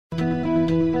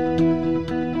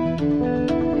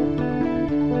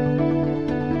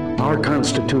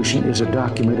Constitution is a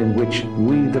document in which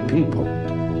we, the people,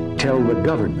 tell the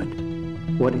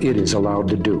government what it is allowed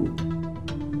to do.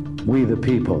 We, the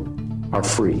people, are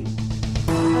free.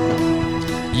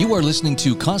 You are listening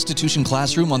to Constitution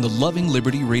Classroom on the Loving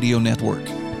Liberty Radio Network.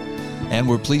 And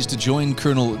we're pleased to join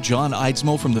Colonel John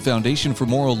Eidsmoe from the Foundation for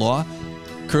Moral Law.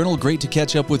 Colonel, great to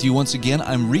catch up with you once again.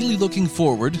 I'm really looking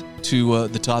forward to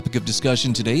the topic of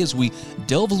discussion today as we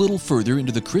delve a little further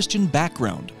into the Christian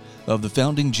background of the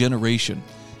founding generation.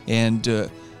 And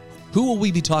who will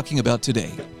we be talking about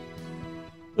today?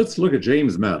 Let's look at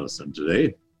James Madison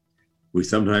today. We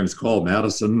sometimes call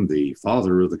Madison the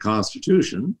father of the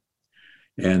Constitution.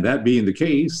 And that being the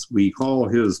case, we call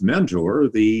his mentor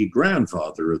the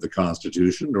grandfather of the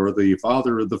Constitution, or the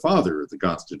father of the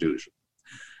Constitution.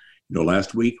 You know,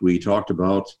 last week we talked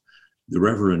about the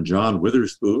Reverend John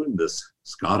Witherspoon, this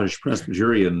Scottish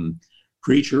Presbyterian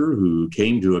preacher who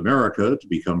came to America to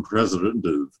become president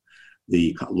of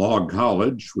the Log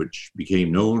College, which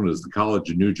became known as the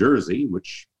College of New Jersey,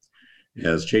 which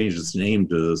has changed its name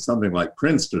to something like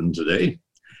Princeton today.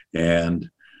 And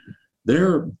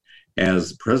there,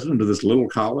 as president of this little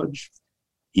college,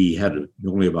 he had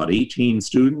only about 18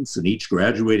 students in each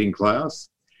graduating class.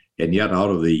 And yet out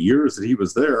of the years that he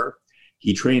was there,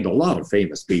 he trained a lot of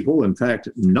famous people. In fact,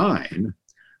 9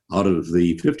 out of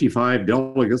the 55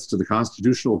 delegates to the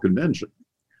Constitutional Convention,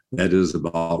 that is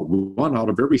about 1 out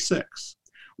of every 6,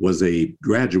 was a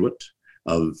graduate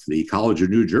of the College of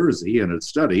New Jersey and had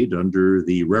studied under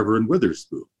the Reverend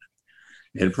Witherspoon.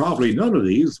 And probably none of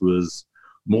these was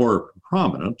more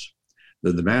prominent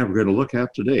than the man we're going to look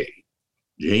at today,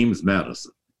 James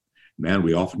Madison, a man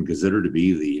we often consider to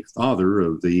be the father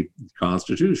of the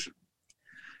Constitution.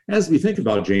 As we think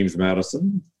about James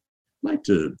Madison, I'd like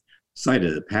to cite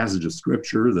a passage of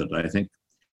scripture that I think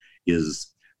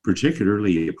is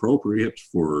particularly appropriate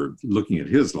for looking at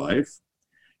his life.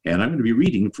 And I'm going to be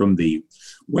reading from the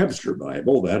Webster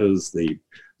Bible. That is the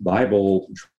Bible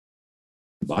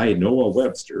by Noah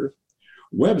Webster.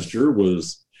 Webster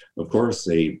was, of course,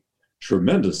 a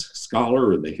tremendous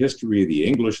scholar in the history of the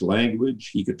English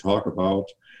language. He could talk about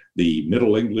the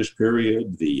Middle English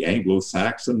period, the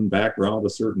Anglo-Saxon background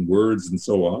of certain words, and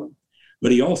so on.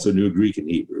 But he also knew Greek and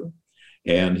Hebrew.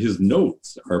 And his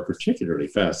notes are particularly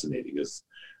fascinating as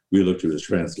we look to his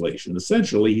translation.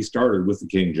 Essentially, he started with the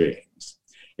King James.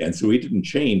 And so he didn't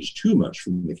change too much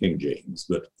from the King James.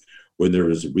 But when there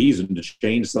was a reason to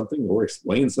change something or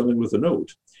explain something with a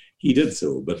note, he did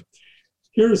so. But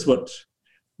here's what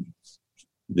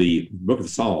the book of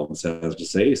Psalms has to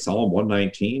say, Psalm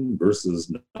 119,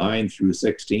 verses 9 through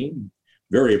 16,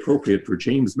 very appropriate for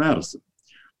James Madison.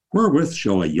 Wherewith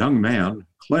shall a young man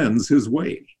cleanse his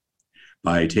way?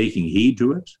 By taking heed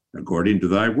to it, according to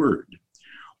thy word.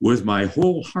 With my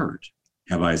whole heart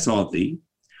have I sought thee.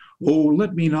 O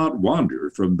let me not wander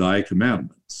from thy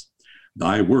commandments.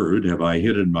 Thy word have I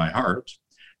hid in my heart,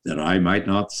 that I might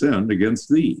not sin against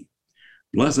thee.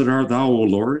 Blessed art thou, O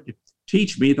Lord.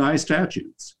 Teach me thy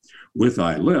statutes. With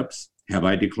thy lips have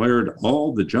I declared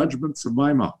all the judgments of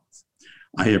my mouth.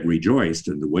 I have rejoiced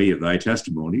in the way of thy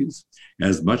testimonies,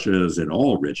 as much as in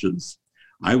all riches.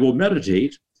 I will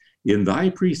meditate in thy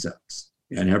precepts,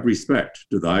 and have respect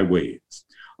to thy ways.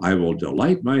 I will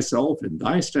delight myself in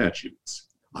thy statutes.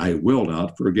 I will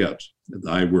not forget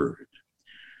thy word.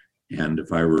 And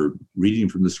if I were reading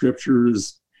from the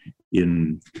scriptures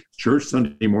in church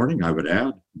Sunday morning, I would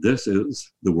add, this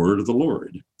is the word of the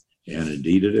Lord. And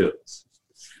indeed it is.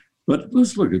 But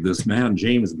let's look at this man,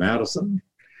 James Madison.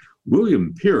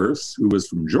 William Pierce, who was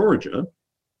from Georgia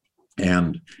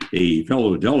and a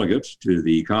fellow delegate to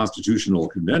the Constitutional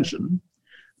Convention,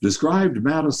 described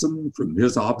Madison from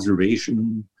his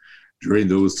observation during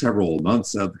those several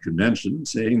months at the convention,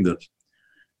 saying that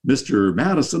Mr.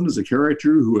 Madison is a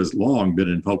character who has long been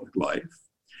in public life.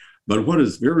 But what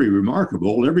is very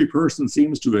remarkable, every person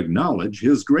seems to acknowledge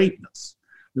his greatness.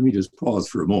 Let me just pause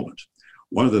for a moment.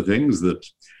 One of the things that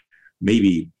may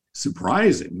be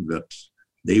surprising that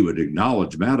they would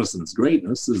acknowledge Madison's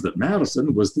greatness is that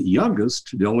Madison was the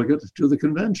youngest delegate to the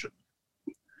convention.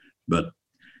 But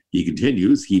he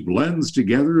continues, he blends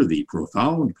together the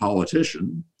profound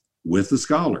politician with the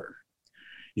scholar.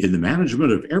 In the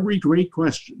management of every great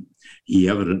question, he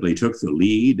evidently took the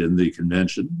lead in the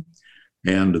convention,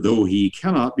 and though he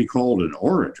cannot be called an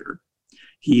orator,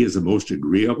 he is a most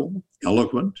agreeable,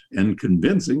 eloquent, and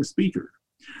convincing speaker.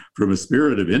 From a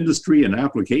spirit of industry and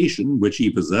application, which he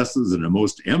possesses in a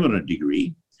most eminent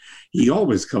degree, he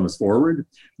always comes forward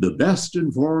the best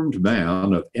informed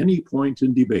man of any point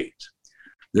in debate.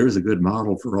 There's a good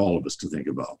model for all of us to think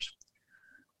about.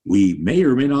 We may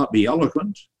or may not be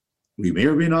eloquent. We may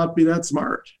or may not be that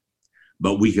smart.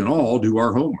 but we can all do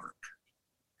our homework,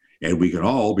 and we can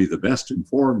all be the best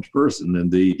informed person in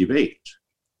the debate.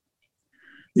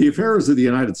 The affairs of the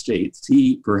United States,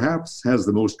 he perhaps has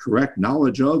the most correct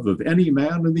knowledge of any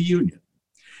man in the Union.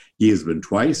 He has been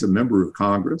twice a member of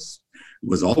Congress,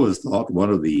 was always thought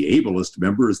one of the ablest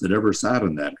members that ever sat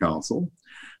in that council.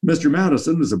 Mr.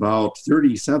 Madison is about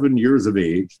 37 years of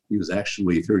age. He was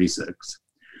actually 36.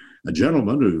 A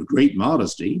gentleman of great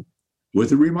modesty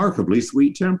with a remarkably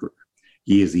sweet temper.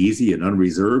 He is easy and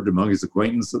unreserved among his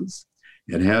acquaintances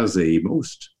and has a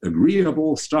most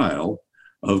agreeable style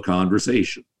of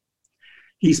conversation.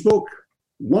 He spoke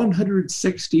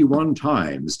 161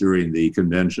 times during the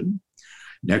convention,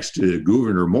 next to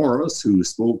Gouverneur Morris, who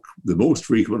spoke the most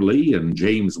frequently, and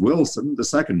James Wilson, the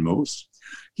second most.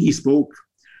 He spoke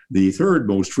the third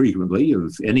most frequently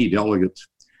of any delegate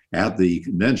at the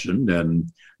convention,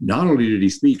 and not only did he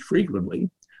speak frequently,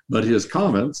 but his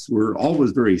comments were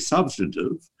always very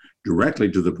substantive,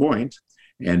 directly to the point,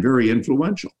 and very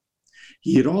influential.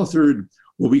 He had authored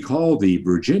what we call the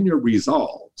Virginia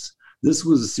Resolves. This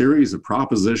was a series of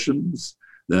propositions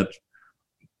that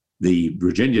the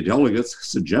Virginia delegates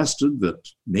suggested that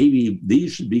maybe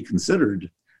these should be considered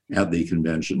at the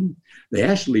convention. They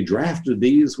actually drafted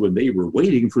these when they were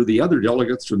waiting for the other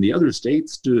delegates from the other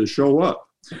states to show up.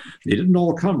 They didn't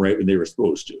all come right when they were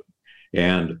supposed to.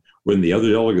 And when the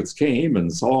other delegates came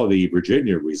and saw the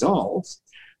Virginia Resolves,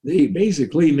 they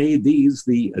basically made these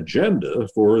the agenda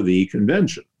for the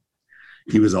convention.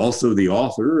 He was also the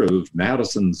author of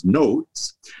Madison's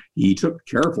Notes. He took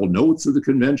careful notes of the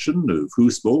convention, of who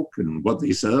spoke and what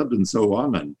they said and so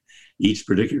on each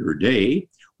particular day,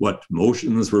 what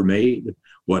motions were made,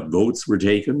 what votes were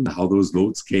taken, how those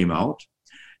votes came out.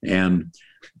 And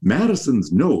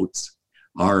Madison's Notes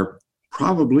are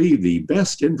probably the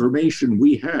best information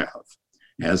we have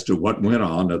as to what went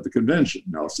on at the convention.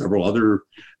 Now, several other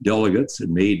delegates had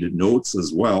made notes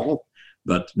as well,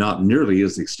 but not nearly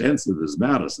as extensive as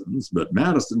Madison's. But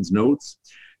Madison's notes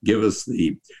give us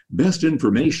the best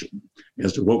information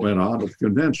as to what went on at the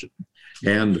convention.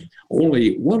 And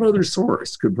only one other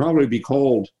source could probably be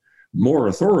called more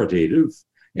authoritative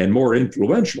and more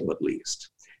influential, at least,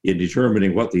 in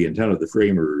determining what the intent of the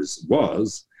framers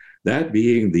was, that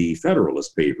being the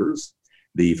Federalist Papers.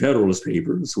 The Federalist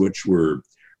Papers, which were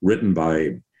written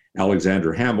by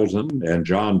Alexander Hamilton and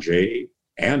John Jay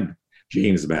and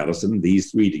James Madison.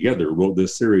 These three together wrote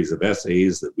this series of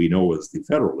essays that we know as the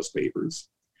Federalist Papers.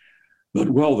 But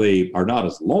while they are not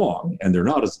as long and they're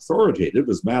not as authoritative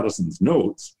as Madison's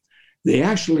notes, they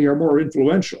actually are more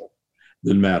influential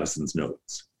than Madison's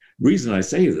notes. The reason I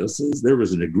say this is there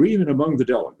was an agreement among the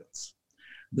delegates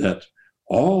that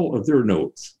all of their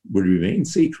notes would remain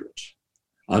secret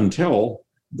until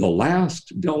the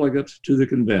last delegate to the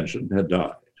convention had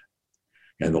died.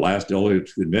 And the last delegate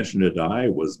to the convention to die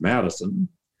was Madison.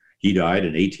 He died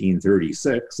in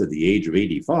 1836 at the age of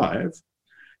 85.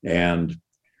 And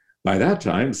by that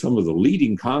time, some of the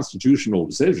leading constitutional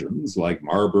decisions, like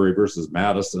Marbury versus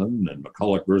Madison and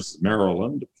McCulloch versus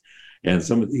Maryland, and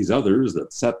some of these others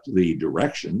that set the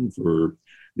direction for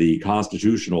the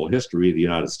constitutional history of the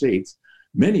United States,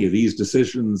 many of these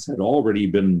decisions had already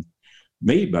been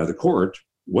made by the court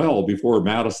well before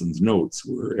Madison's notes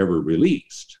were ever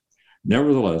released.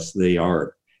 Nevertheless, they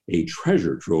are a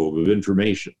treasure trove of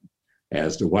information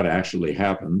as to what actually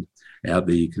happened at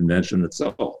the convention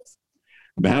itself.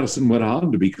 Madison went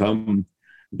on to become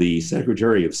the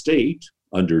Secretary of State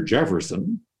under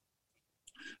Jefferson.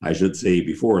 I should say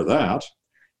before that,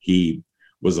 he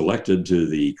was elected to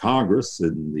the Congress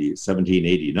in the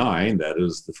 1789, that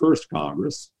is the first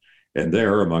Congress, and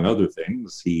there, among other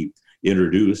things, he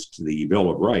introduced the Bill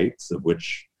of Rights, of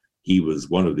which he was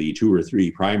one of the 2 or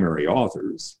 3 primary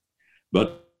authors.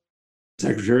 But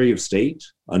Secretary of State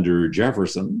under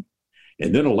Jefferson,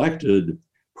 and then elected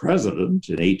president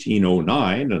in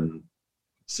 1809 and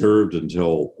served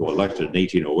until, elected in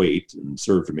 1808 and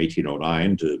served from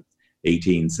 1809 to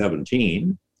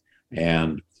 1817,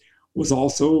 and was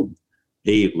also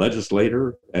a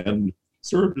legislator and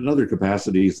served in other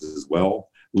capacities as well,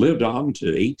 lived on to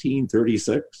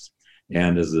 1836,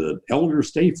 and as an elder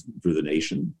statesman for the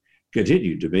nation,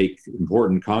 continued to make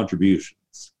important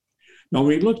contributions. Now, when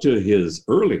we look to his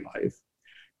early life,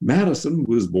 Madison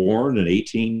was born in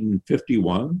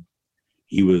 1851.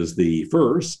 He was the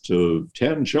first of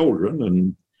 10 children,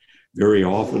 and very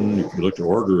often, if you look to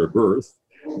order of birth,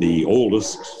 the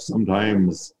oldest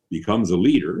sometimes becomes a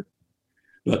leader.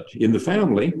 But in the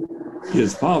family,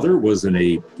 his father was an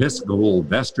Episcopal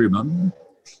vestryman,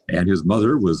 and his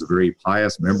mother was a very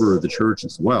pious member of the church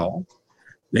as well.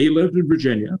 They lived in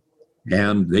Virginia,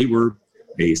 and they were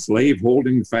a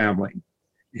slave-holding family.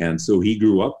 And so he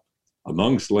grew up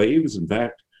among slaves. In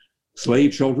fact,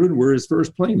 slave children were his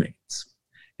first playmates.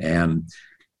 And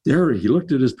there he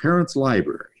looked at his parents'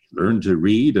 library, learned to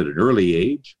read at an early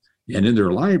age. And in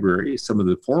their library, some of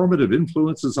the formative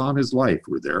influences on his life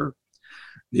were there.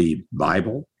 The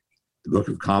Bible, the Book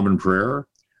of Common Prayer,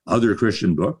 other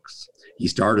Christian books. He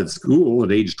started school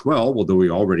at age 12, although he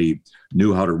already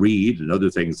knew how to read and other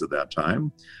things at that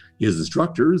time. His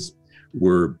instructors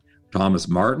were Thomas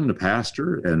Martin, a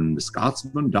pastor, and the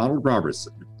Scotsman Donald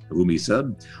Robertson, to whom he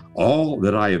said, "All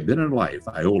that I have been in life,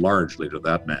 I owe largely to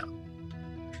that man."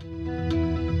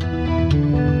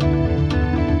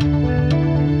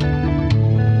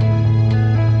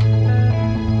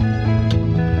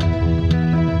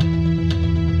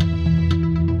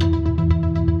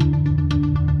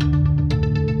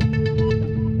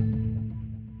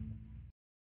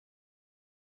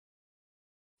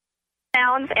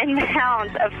 Mounds and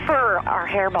mounds of fur. Our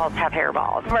hairballs have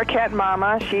hairballs. Our cat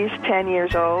Mama, she's 10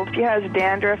 years old. She has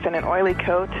dandruff and an oily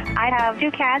coat. I have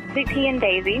 2 cats, Zippy and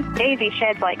Daisy. Daisy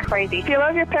sheds like crazy. If you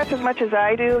love your pets as much as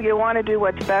I do, you want to do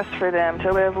what's best for them,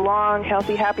 to live long,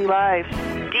 healthy, happy lives.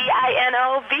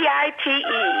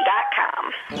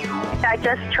 DINOVITE.com. I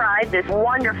just tried this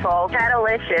wonderful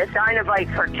Catalicious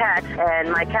Dynovite for cats,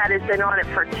 and my cat has been on it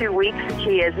for 2 weeks.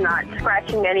 She is not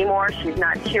scratching anymore. She's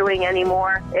not chewing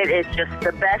anymore. It is just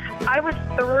the best. I was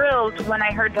thrilled when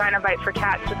I heard Dynovite for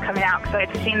cats was coming out because I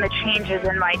had seen the changes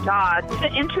in my dog. To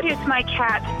introduce my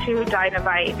cats to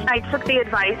Dynovite, I took the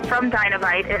advice from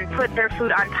Dynovite and put their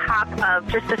food on top of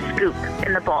just a scoop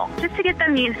in the bowl, just to get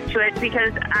them used to it,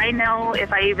 because I know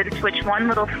if I even switch one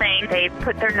little thing, they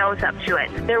put their nose up to it.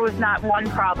 There was not one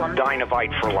problem.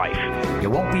 Dynovite for life. You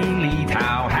won't believe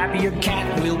how happy your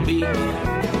cat will be.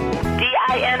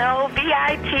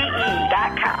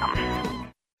 DINOVITE.com.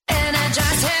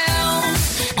 Energize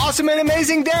Health. Awesome and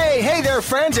amazing day. Hey there,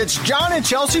 friends. It's John and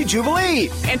Chelsea Jubilee.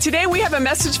 And today we have a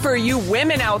message for you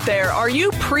women out there. Are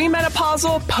you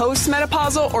premenopausal,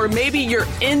 postmenopausal, or maybe you're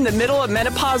in the middle of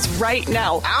menopause right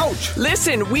now? Ouch.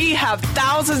 Listen, we have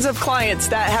thousands of clients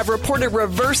that have reported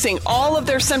reversing all of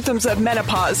their symptoms of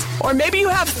menopause. Or maybe you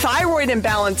have thyroid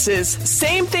imbalances.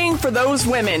 Same thing for those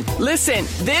women. Listen,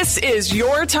 this is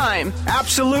your time.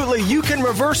 Absolutely. You can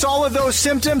reverse all of those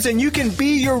symptoms and you can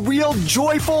be your real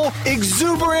joyful,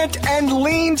 exuberant, and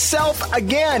lean self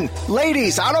again.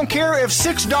 Ladies, I don't care if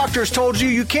 6 doctors told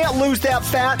you can't lose that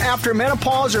fat after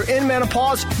menopause or in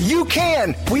menopause. You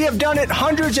can. We have done it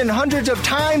hundreds and hundreds of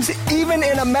times, even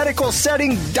in a medical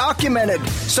setting, documented.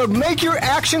 So make your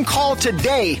action call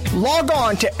today. Log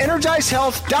on to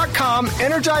EnergizeHealth.com,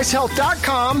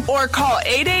 EnergizeHealth.com, or call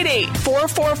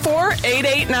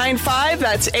 888-444-8895.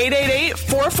 That's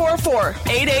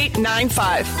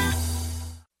 888-444-8895.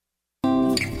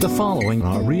 The following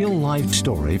are real-life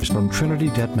stories from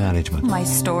Trinity Debt Management. My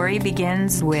story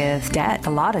begins with debt, a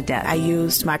lot of debt. I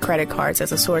used my credit cards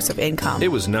as a source of income.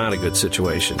 It was not a good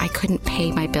situation. I couldn't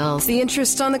pay my bills. The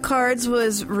interest on the cards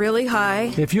was really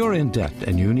high. If you're in debt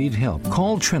and you need help,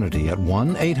 call Trinity at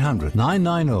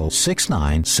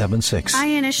 1-800-990-6976. I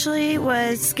initially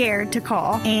was scared to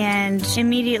call, and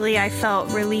immediately I felt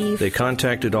relief. They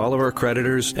contacted all of our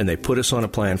creditors, and they put us on a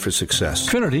plan for success.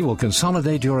 Trinity will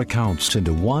consolidate your accounts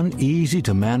into one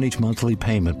easy-to-manage monthly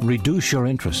payment, reduce your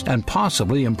interest, and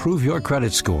possibly improve your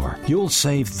credit score. You'll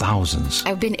save thousands.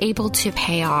 I've been able to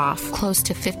pay off close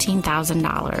to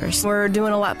 $15,000. We're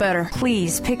doing a lot better.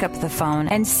 Please pick up the phone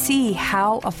and see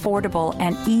how affordable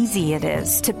and easy it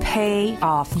is to pay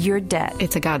off your debt.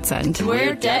 It's a godsend.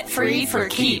 We're debt-free for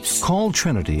keeps. Call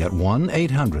Trinity at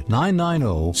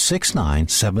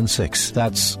 1-800-990-6976.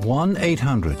 That's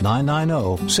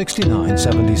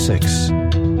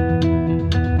 1-800-990-6976.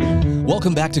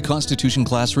 Welcome back to Constitution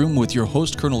Classroom with your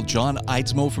host, Colonel John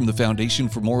Eidsmoe from the Foundation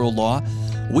for Moral Law.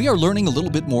 We are learning a little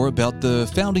bit more about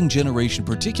the founding generation,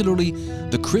 particularly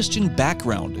the Christian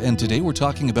background. And today we're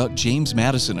talking about James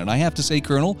Madison. And I have to say,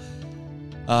 Colonel,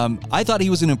 I thought he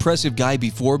was an impressive guy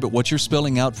before, but what you're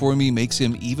spelling out for me makes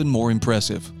him even more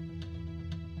impressive.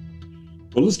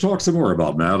 Well, let's talk some more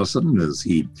about Madison as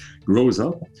he grows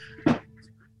up.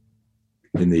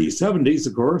 In the 70s,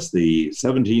 of course, the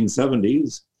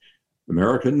 1770s,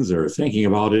 Americans are thinking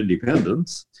about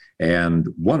independence, and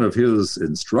one of his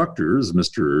instructors,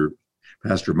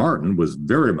 Pastor Martin, was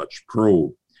very much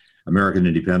pro-American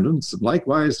independence.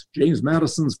 Likewise, James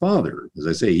Madison's father, as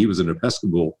I say, he was an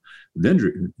Episcopal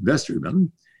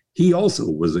vestryman. He also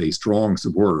was a strong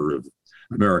supporter of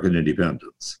American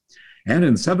independence. And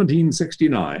in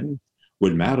 1769,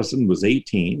 when Madison was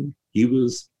 18, he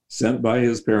was sent by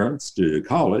his parents to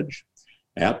college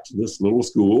at this little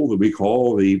school that we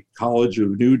call the College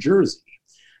of New Jersey.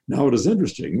 Now, it is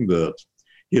interesting that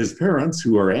his parents,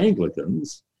 who are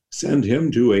Anglicans, send him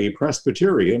to a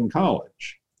Presbyterian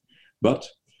college. But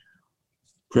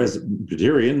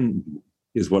Presbyterian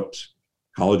is what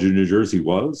College of New Jersey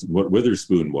was and what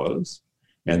Witherspoon was.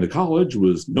 And the college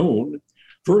was known,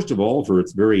 first of all, for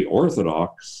its very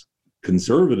orthodox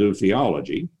conservative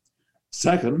theology.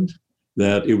 Second,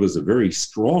 that it was a very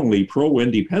strongly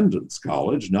pro-independence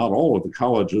college. Not all of the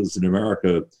colleges in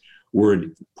America were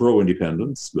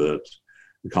pro-independence, but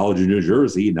the College of New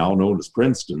Jersey, now known as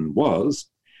Princeton, was.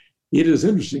 It is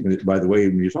interesting, that, by the way,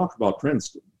 when you talk about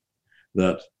Princeton,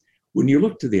 that when you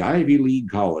look to the Ivy League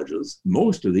colleges,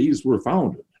 most of these were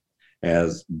founded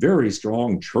as very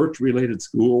strong church-related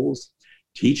schools,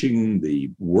 teaching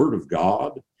the Word of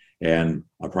God, and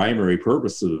a primary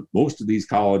purpose of most of these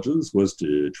colleges was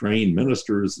to train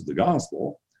ministers of the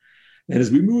gospel. And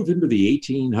as we move into the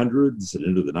 1800s and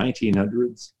into the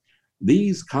 1900s,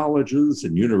 these colleges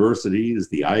and universities,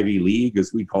 the Ivy League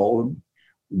as we call them,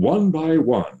 one by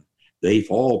one, they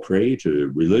fall prey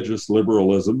to religious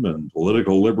liberalism and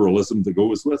political liberalism that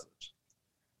goes with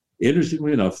it.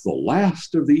 Interestingly enough, the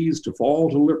last of these to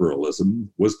fall to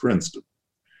liberalism was Princeton.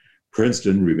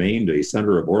 Princeton remained a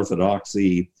center of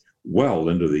orthodoxy well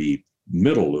into the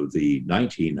middle of the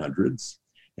 1900s,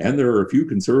 and there are a few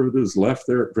conservatives left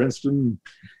there at Princeton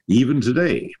even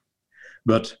today.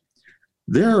 But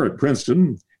there at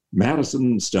Princeton,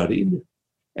 Madison studied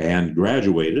and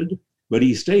graduated, but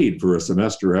he stayed for a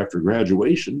semester after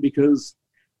graduation because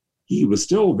he was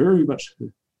still very much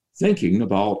thinking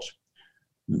about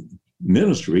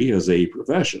ministry as a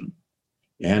profession,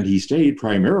 and he stayed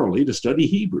primarily to study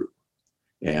Hebrew.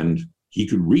 And he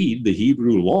could read the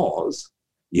Hebrew laws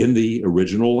in the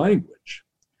original language.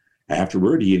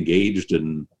 Afterward, he engaged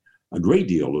in a great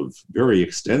deal of very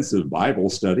extensive Bible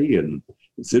study, and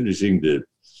it's interesting to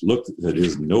look at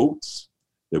his notes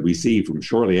that we see from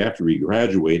shortly after he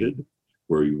graduated,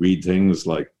 where you read things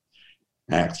like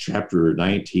Acts chapter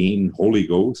 19, Holy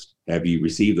Ghost, have you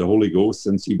received the Holy Ghost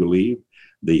since you believe?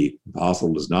 The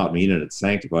apostle does not mean in its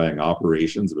sanctifying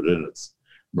operations, but in its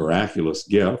miraculous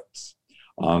gifts.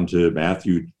 On to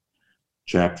Matthew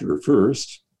chapter 1,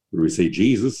 where we say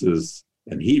Jesus is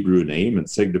an Hebrew name and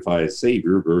signifies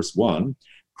Savior, verse 1.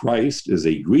 Christ is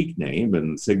a Greek name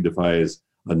and signifies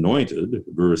anointed,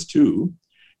 verse 2.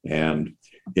 And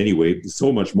anyway,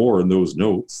 so much more in those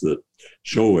notes that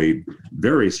show a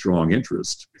very strong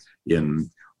interest in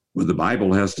what the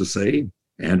Bible has to say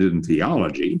and in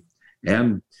theology.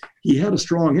 And he had a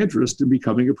strong interest in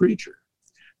becoming a preacher.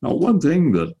 Now, one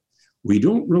thing that we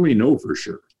don't really know for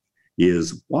sure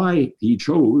is why he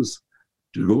chose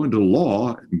to go into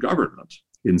law and government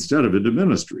instead of into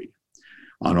ministry.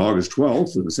 On August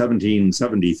 12th of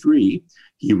 1773,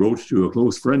 he wrote to a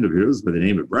close friend of his by the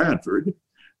name of Bradford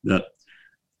that,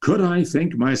 could I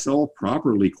think myself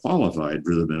properly qualified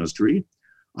for the ministry,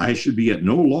 I should be at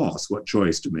no loss what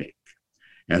choice to make.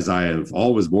 As I have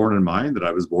always borne in mind that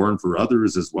I was born for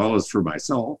others as well as for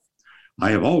myself, I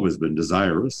have always been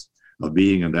desirous of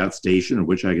being in that station in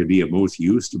which I could be of most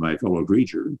use to my fellow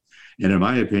creature. And in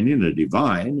my opinion, a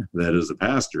divine, that is a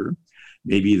pastor,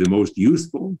 may be the most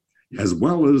useful as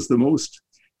well as the most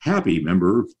happy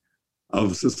member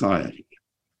of society.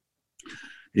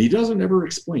 And he doesn't ever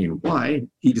explain why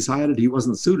he decided he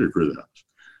wasn't suited for that.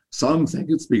 Some think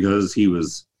it's because he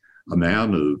was a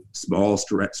man of small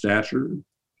stature,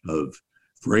 of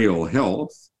frail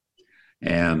health,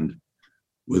 and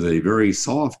with a very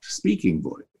soft speaking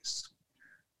voice.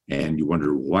 And you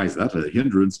wonder, why is that a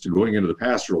hindrance to going into the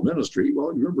pastoral ministry? Well,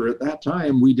 remember, at that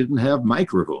time, we didn't have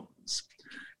microphones.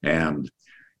 And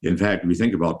in fact, we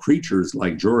think about preachers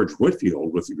like George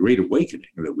Whitefield with the Great Awakening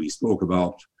that we spoke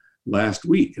about last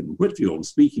week. And Whitefield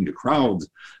speaking to crowds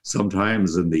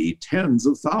sometimes in the tens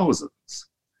of thousands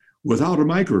without a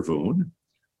microphone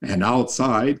and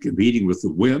outside competing with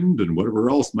the wind and whatever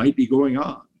else might be going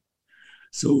on.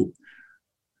 So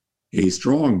a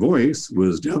strong voice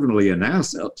was definitely an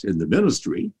asset in the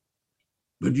ministry,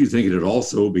 but you think it'd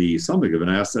also be something of an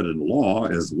asset in law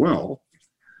as well.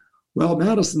 Well,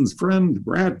 Madison's friend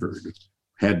Bradford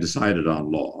had decided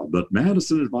on law, but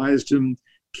Madison advised him,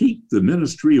 keep the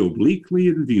ministry obliquely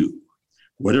in view,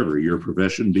 whatever your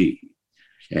profession be.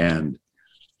 And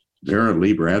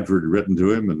apparently Bradford had written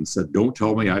to him and said, don't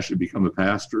tell me I should become a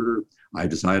pastor. I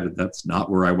decided that's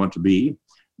not where I want to be.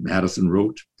 Madison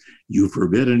wrote, you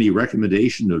forbid any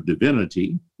recommendation of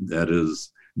divinity, that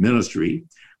is ministry,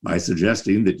 by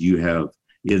suggesting that you have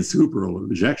insuperable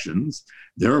objections.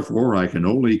 Therefore, I can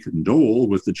only condole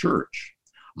with the church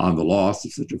on the loss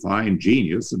of such a fine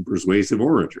genius and persuasive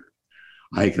orator.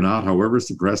 I cannot, however,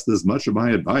 suppress this much of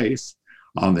my advice.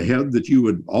 on the head that you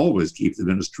would always keep the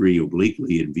ministry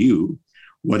obliquely in view,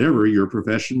 whatever your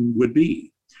profession would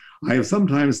be. I have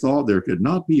sometimes thought there could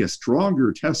not be a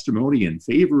stronger testimony in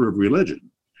favor of religion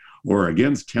or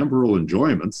against temporal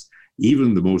enjoyments,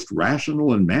 even the most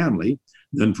rational and manly,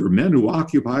 than for men who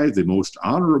occupy the most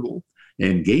honorable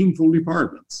and gainful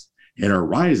departments and are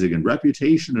rising in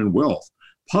reputation and wealth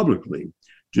publicly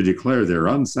to declare their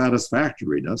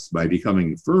unsatisfactoriness by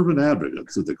becoming fervent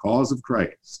advocates of the cause of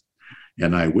Christ.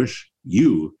 And I wish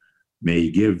you may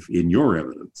give in your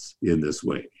evidence in this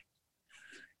way.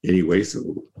 Anyway,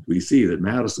 so we see that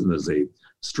Madison is a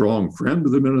strong friend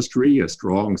of the ministry, a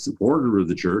strong supporter of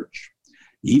the church,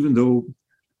 even though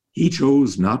he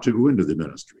chose not to go into the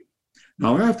ministry.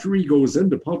 Now, after he goes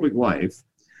into public life,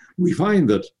 we find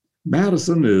that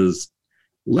Madison is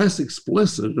less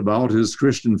explicit about his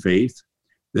Christian faith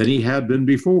than he had been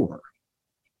before.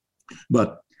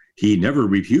 But he never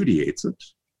repudiates it.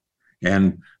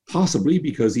 And possibly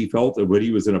because he felt that when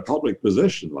he was in a public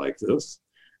position like this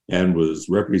and was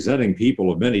representing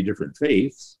people of many different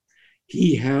faiths,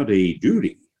 he had a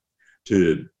duty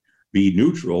to be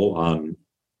neutral on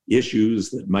issues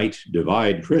that might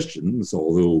divide Christians,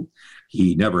 although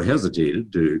he never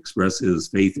hesitated to express his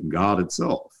faith in God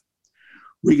itself.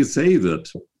 We could say that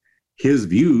his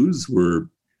views were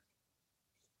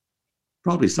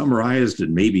probably summarized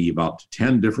in maybe about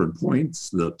 10 different points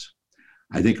that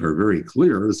I think are very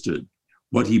clear as to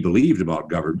what he believed about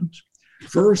government.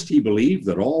 First, he believed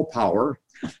that all power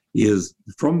is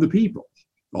from the people,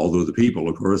 although the people,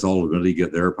 of course, ultimately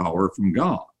get their power from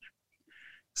God.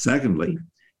 Secondly,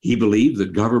 he believed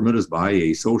that government is by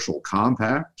a social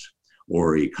compact,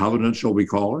 or a covenant, shall we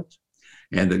call it,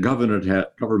 and that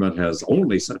government has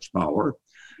only such power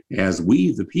as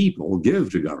we, the people,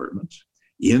 give to government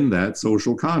in that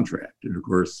social contract. And of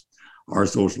course, our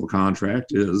social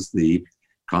contract is the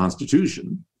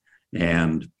Constitution.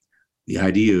 And the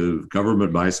idea of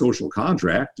government by social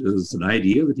contract is an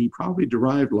idea that he probably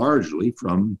derived largely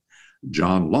from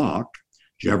John Locke.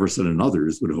 Jefferson and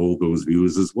others would hold those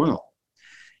views as well.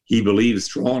 He believes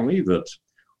strongly that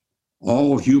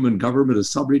all human government is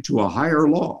subject to a higher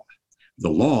law, the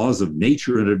laws of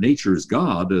nature and of nature's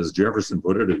God, as Jefferson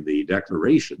put it in the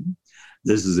Declaration.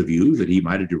 This is a view that he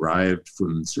might have derived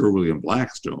from Sir William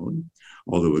Blackstone,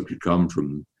 although it could come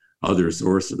from other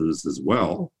sources as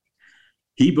well.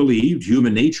 He believed,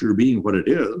 human nature being what it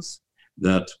is,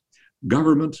 that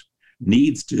government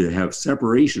needs to have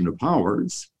separation of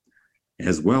powers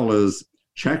as well as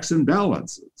checks and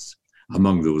balances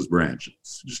among those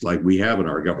branches, just like we have in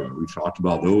our government. We talked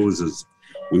about those as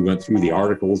we went through the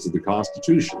articles of the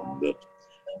Constitution, that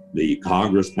the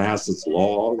Congress passes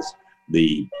laws,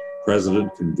 the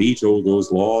president can veto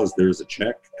those laws, there's a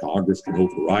check, Congress can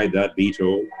override that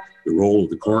veto, the role of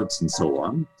the courts, and so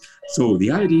on. So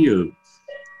the idea of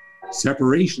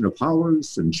separation of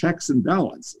powers and checks and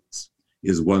balances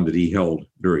is one that he held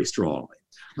very strongly.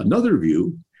 Another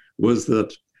view was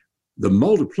that the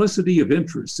multiplicity of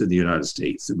interests in the United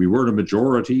States, that we weren't a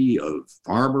majority of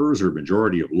farmers or a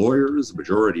majority of lawyers, a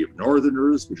majority of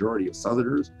Northerners, majority of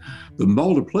Southerners, the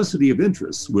multiplicity of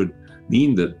interests would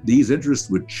mean that these interests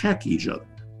would check each other.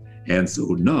 And so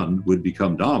none would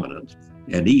become dominant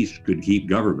and each could keep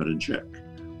government in check.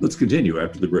 Let's continue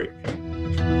after the break.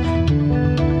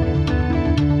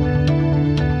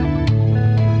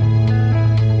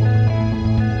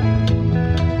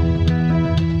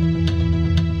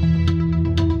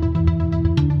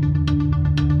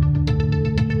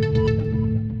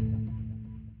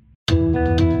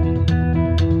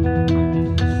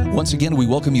 Once again, we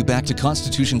welcome you back to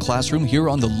Constitution Classroom here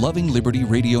on the Loving Liberty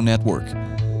Radio Network.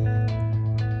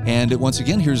 And once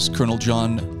again, here's Colonel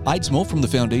John Eidsmoe from the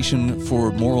Foundation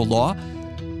for Moral Law.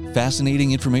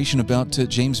 Fascinating information about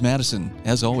James Madison,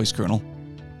 as always, Colonel.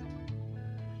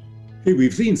 Hey,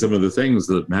 we've seen some of the things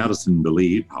that Madison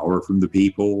believed: power from the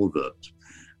people, that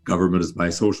government is by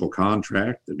social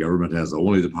contract, that government has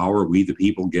only the power we, the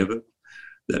people, give it,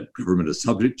 that government is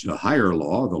subject to a higher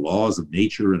law, the laws of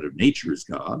nature and of nature's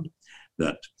God,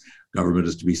 that government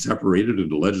is to be separated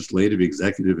into legislative,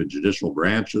 executive, and judicial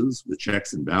branches with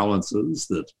checks and balances,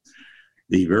 that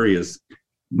the various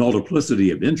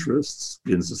multiplicity of interests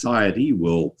in society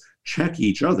will check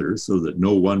each other so that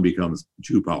no one becomes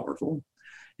too powerful.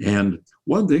 And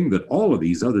one thing that all of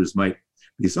these others might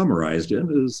be summarized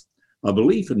in is a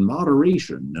belief in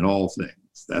moderation in all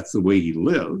things. That's the way he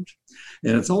lived.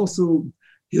 And it's also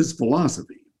his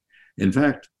philosophy. In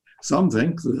fact, some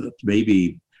think that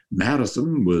maybe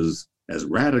Madison was as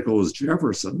radical as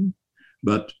Jefferson,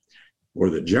 or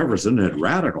that Jefferson had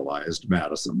radicalized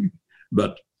Madison,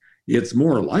 but it's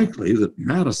more likely that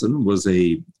Madison was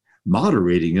a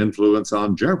moderating influence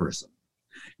on Jefferson.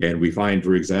 And we find,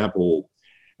 for example,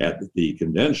 at the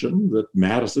convention that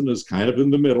Madison is kind of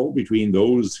in the middle between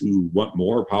those who want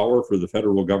more power for the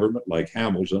federal government, like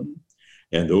Hamilton,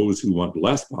 and those who want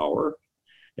less power.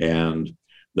 And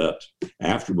that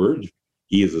afterward,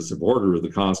 he is a supporter of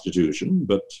the Constitution.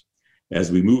 But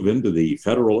as we move into the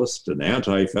Federalist and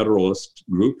Anti-Federalist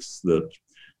groups that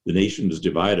the nation is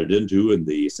divided into in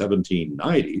the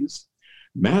 1790s,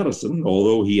 Madison,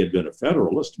 although he had been a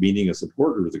Federalist, meaning a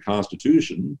supporter of the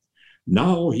Constitution,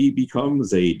 now he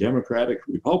becomes a Democratic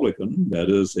Republican, that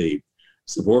is, a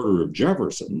supporter of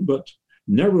Jefferson, but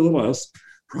nevertheless,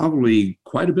 probably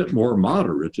quite a bit more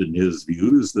moderate in his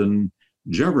views than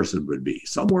Jefferson would be.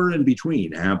 Somewhere in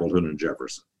between Hamilton and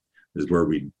Jefferson is where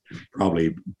we'd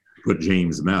probably put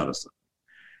James Madison.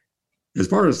 As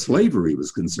far as slavery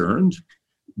was concerned,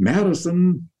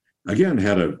 Madison, again,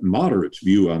 had a moderate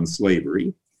view on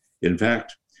slavery. In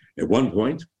fact, at one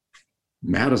point,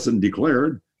 Madison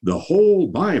declared the whole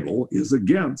Bible is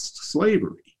against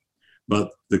slavery, but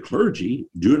the clergy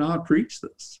do not preach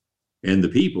this, and the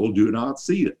people do not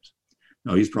see it.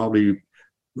 Now, he's probably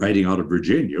writing out of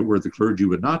Virginia, where the clergy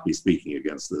would not be speaking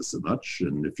against this so much.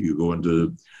 And if you go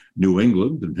into New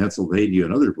England and Pennsylvania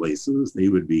and other places, they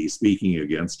would be speaking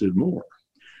against it more.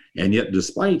 And yet,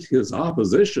 despite his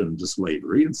opposition to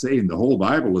slavery and saying the whole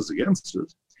Bible is against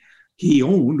it, he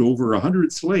owned over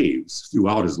 100 slaves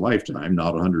throughout his lifetime,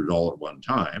 not 100 all at one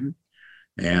time.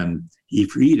 And he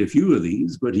freed a few of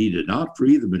these, but he did not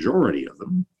free the majority of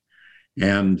them.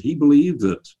 And he believed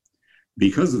that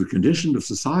because of the condition of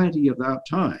society at that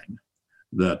time,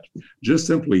 that just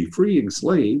simply freeing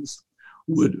slaves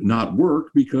would not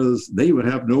work because they would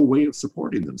have no way of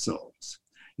supporting themselves.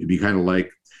 It'd be kind of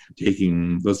like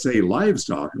taking, let's say,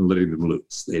 livestock and letting them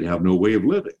loose. They'd have no way of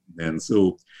living. And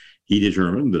so he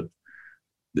determined that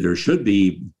there should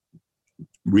be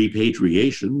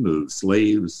repatriation of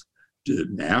slaves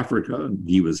to Africa.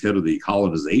 He was head of the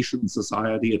Colonization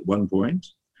Society at one point,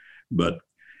 but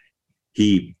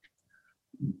he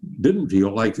didn't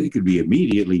feel like they could be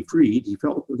immediately freed. He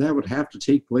felt that that would have to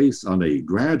take place on a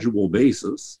gradual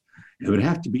basis. It would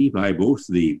have to be by both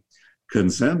the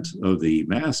consent of the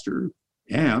master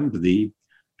and the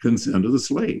consent of the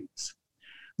slaves.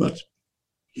 But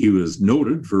he was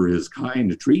noted for his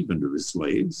kind treatment of his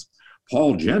slaves.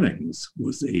 Paul Jennings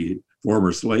was a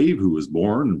former slave who was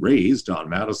born and raised on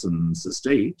Madison's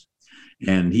estate,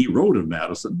 and he wrote of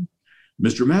Madison,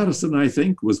 "Mr. Madison, I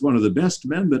think, was one of the best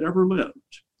men that ever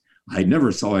lived. I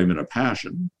never saw him in a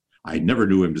passion. I never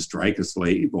knew him to strike a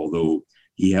slave, although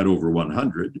he had over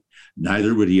 100.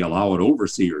 Neither would he allow an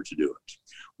overseer to do it.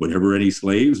 Whenever any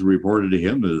slaves were reported to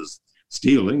him as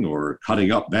stealing or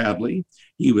cutting up badly,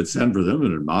 he would send for them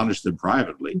and admonish them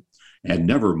privately, and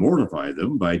never mortify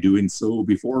them by doing so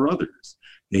before others.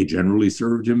 They generally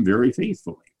served him very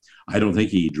faithfully. I don't think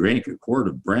he drank a quart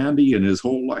of brandy in his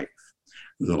whole life.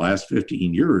 For the last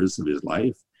 15 years of his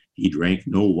life, he drank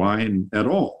no wine at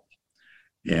all."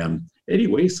 And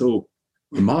anyway, so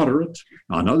a moderate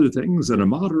on other things and a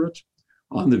moderate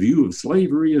on the view of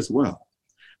slavery as well.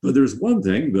 But there's one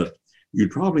thing that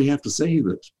you'd probably have to say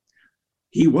that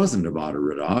he wasn't a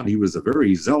moderate on, he was a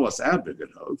very zealous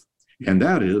advocate of, and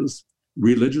that is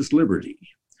religious liberty.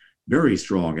 Very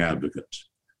strong advocate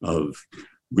of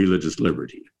religious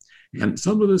liberty. And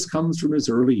some of this comes from his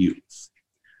early youth.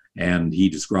 And he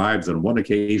describes on one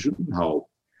occasion how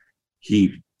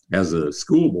he, as a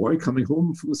schoolboy coming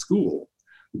home from school,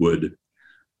 would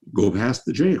go past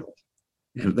the jail.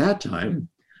 And at that time,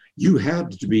 you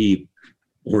had to be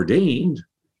ordained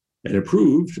and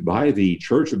approved by the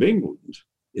Church of England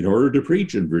in order to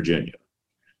preach in Virginia.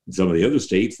 In some of the other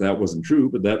states, that wasn't true,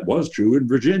 but that was true in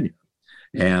Virginia.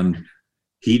 And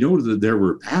he noted that there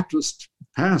were Baptist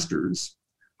pastors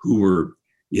who were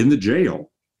in the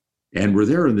jail and were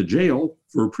there in the jail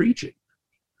for preaching.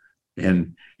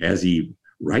 And as he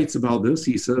writes about this,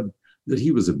 he said that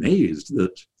he was amazed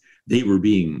that they were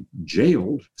being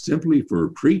jailed simply for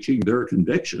preaching their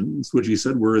convictions, which he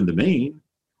said were in the main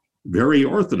very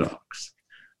orthodox.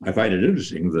 I find it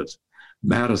interesting that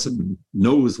Madison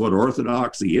knows what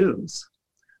orthodoxy is,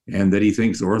 and that he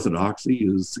thinks orthodoxy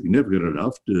is significant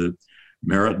enough to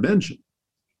merit mention.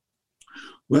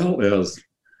 Well, as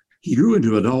he grew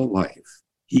into adult life,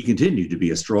 he continued to be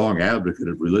a strong advocate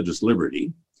of religious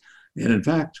liberty. And in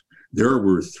fact, there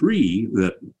were three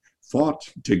that fought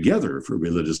together for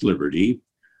religious liberty.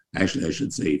 Actually, I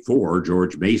should say four.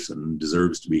 George Mason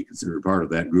deserves to be considered part of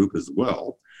that group as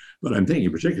well. But I'm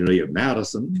thinking particularly of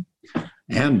Madison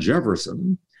and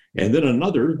Jefferson, and then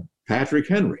another, Patrick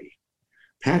Henry.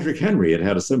 Patrick Henry had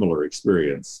had a similar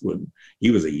experience when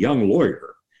he was a young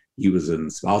lawyer, He was in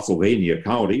Spotsylvania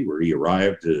County, where he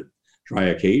arrived to try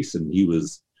a case, and he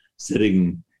was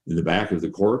sitting in the back of the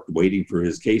court waiting for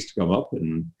his case to come up.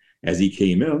 And as he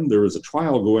came in, there was a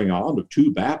trial going on of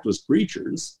two Baptist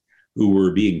preachers who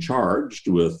were being charged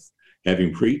with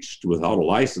having preached without a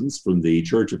license from the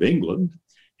Church of England.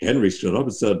 Henry stood up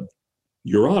and said,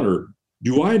 "Your Honor,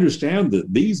 do I understand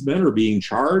that these men are being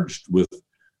charged with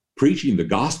preaching the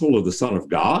gospel of the Son of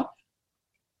God?"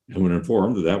 And when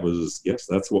informed that that was, yes,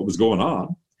 that's what was going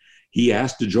on, he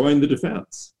asked to join the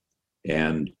defense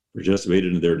and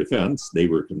participated in their defense. They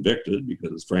were convicted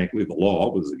because, frankly, the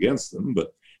law was against them,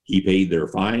 but he paid their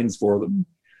fines for them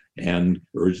and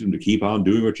urged them to keep on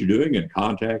doing what you're doing and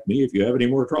contact me if you have any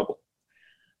more trouble.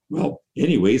 Well,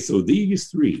 anyway, so these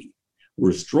three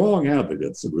were strong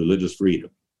advocates of religious freedom.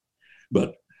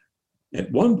 But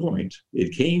at one point,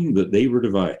 it came that they were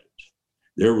divided.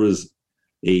 There was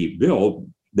a bill.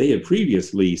 They had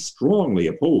previously strongly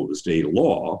opposed a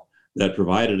law that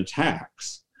provided a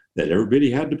tax that everybody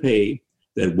had to pay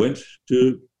that went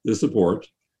to the support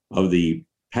of the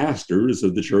pastors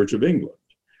of the Church of England.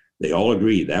 They all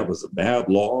agreed that was a bad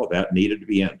law, that needed to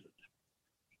be ended.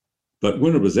 But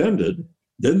when it was ended,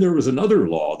 then there was another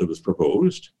law that was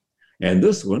proposed, and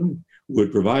this one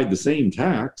would provide the same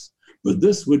tax, but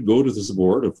this would go to the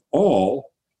support of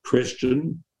all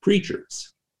Christian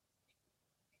preachers.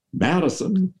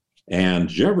 Madison and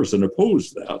Jefferson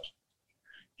opposed that.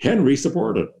 Henry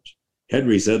supported it.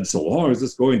 Henry said, so long as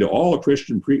it's going to all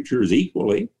Christian preachers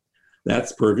equally,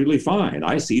 that's perfectly fine.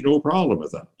 I see no problem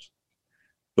with that.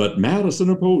 But Madison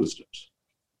opposed it.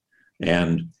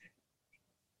 And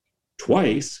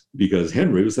twice, because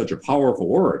Henry was such a powerful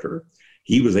orator,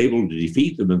 he was able to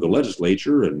defeat them in the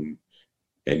legislature and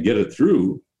get it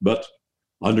through. But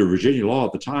under Virginia law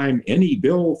at the time, any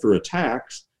bill for a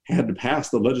tax had to pass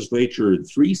the legislature in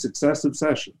 3 successive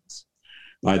sessions.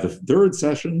 By the 3rd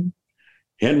session,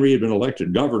 Henry had been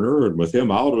elected governor, and with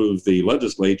him out of the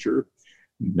legislature,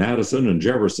 Madison and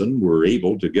Jefferson were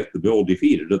able to get the bill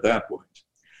defeated at that point.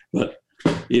 But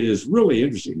it is really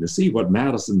interesting to see what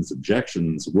Madison's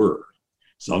objections were.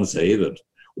 Some say that,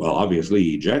 well, obviously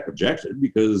he objected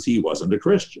because he wasn't a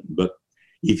Christian. But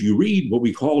if you read what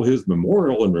we call his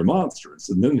memorial and remonstrance,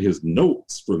 and then his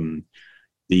notes from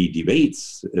the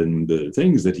debates and the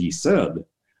things that he said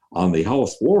on the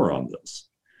House floor on this,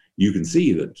 you can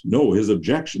see that, no, his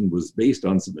objection was based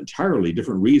on some entirely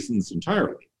different reasons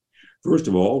entirely. First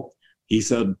of all, he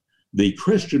said, the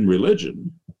Christian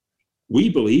religion, we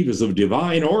believe, is of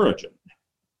divine origin,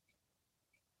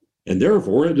 and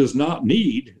therefore it does not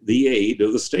need the aid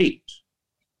of the state.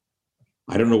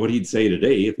 I don't know what he'd say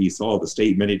today if he saw the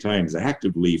state many times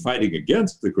actively fighting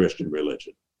against the Christian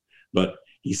religion. But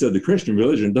he said the Christian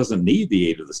religion doesn't need the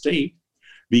aid of the state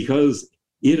because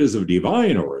it is of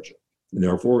divine origin, and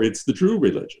therefore it's the true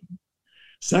religion.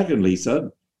 Secondly, he said,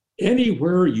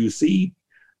 anywhere you see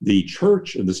the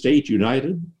church and the state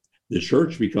united, the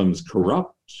church becomes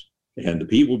corrupt and the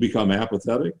people become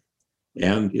apathetic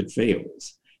and it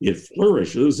fails. It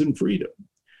flourishes in freedom.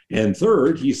 And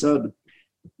third, he said,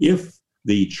 if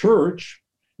the church,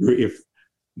 if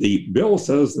the bill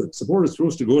says that support is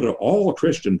supposed to go to all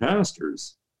Christian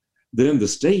pastors, then the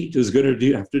state is going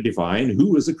to have to define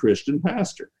who is a Christian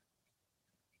pastor.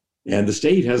 And the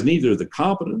state has neither the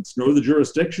competence nor the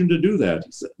jurisdiction to do that.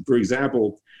 For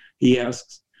example, he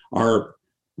asks, are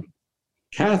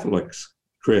Catholics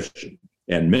Christian?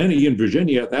 And many in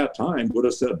Virginia at that time would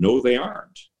have said, no, they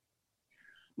aren't.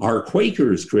 Are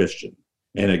Quakers Christian?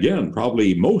 And again,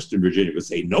 probably most in Virginia would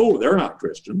say, no, they're not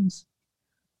Christians.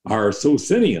 Are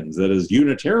Socinians, that is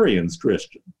Unitarians,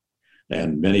 Christian?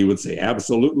 And many would say,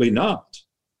 absolutely not.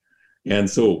 And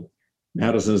so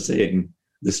Madison is saying,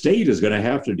 the state is going to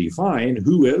have to define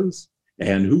who is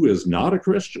and who is not a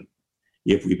Christian.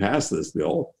 If we pass this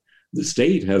bill, the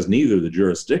state has neither the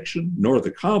jurisdiction nor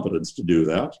the competence to do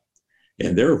that,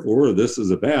 and therefore this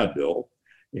is a bad bill.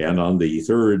 And on the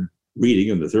 3rd reading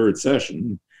in the 3rd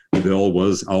session, the bill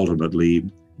was ultimately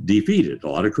defeated. A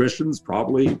lot of Christians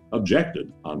probably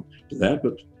objected to that,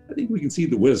 but I think we can see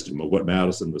the wisdom of what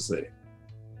Madison was saying.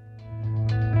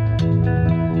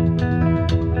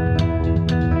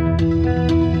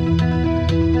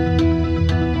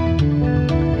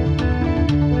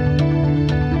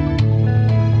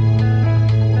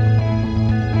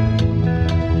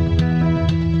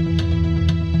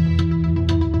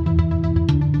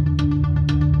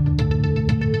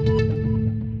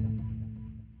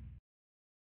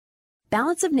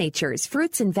 Balance of Nature's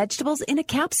fruits and vegetables in a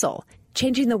capsule,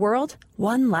 changing the world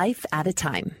one life at a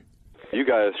time. You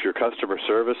guys, your customer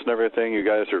service and everything, you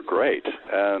guys are great.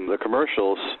 And the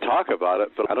commercials talk about it,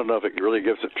 but I don't know if it really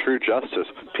gives it true justice.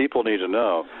 People need to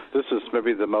know. This is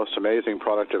maybe the most amazing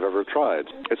product I've ever tried.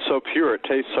 It's so pure. It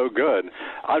tastes so good.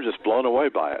 I'm just blown away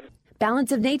by it.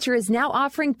 Balance of Nature is now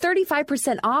offering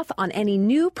 35% off on any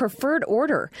new preferred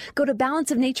order. Go to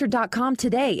balanceofnature.com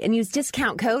today and use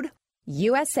discount code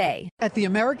USA. At the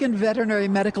American Veterinary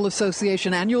Medical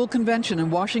Association annual convention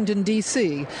in Washington,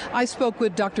 D.C., I spoke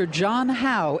with Dr. John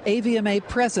Howe, AVMA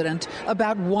president,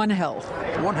 about One Health.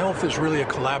 One Health is really a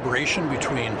collaboration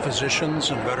between physicians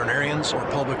and veterinarians or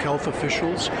public health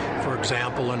officials. For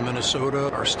example, in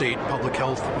Minnesota, our state public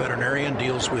health veterinarian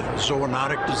deals with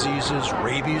zoonotic diseases,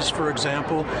 rabies, for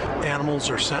example. Animals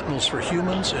are sentinels for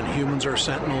humans, and humans are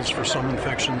sentinels for some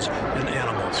infections in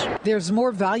animals. There's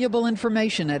more valuable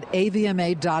information at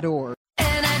avma.org.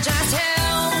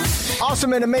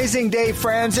 Awesome and amazing day,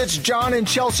 friends. It's John and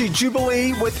Chelsea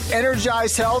Jubilee with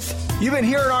Energized Health. You've been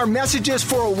hearing our messages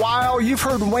for a while. You've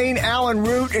heard Wayne Allen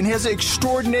Root and his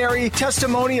extraordinary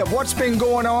testimony of what's been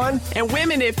going on. And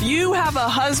women, if you have a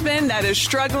husband that is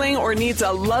struggling or needs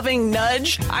a loving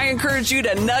nudge, I encourage you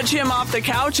to nudge him off the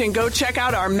couch and go check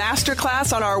out our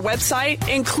masterclass on our website,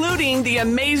 including the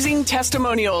amazing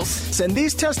testimonials. And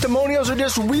these testimonials are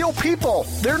just real people.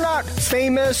 They're not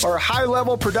famous or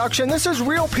high-level production. This is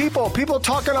real people. People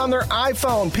talking on their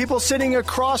iPhone, people sitting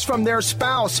across from their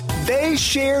spouse. They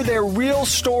share their real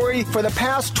story. For the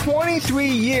past 23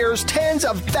 years, tens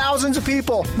of thousands of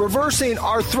people reversing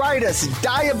arthritis,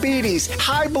 diabetes,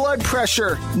 high blood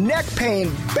pressure, neck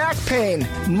pain, back pain,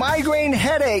 migraine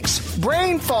headaches,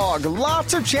 brain fog,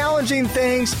 lots of challenging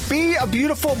things. Be a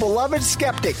beautiful, beloved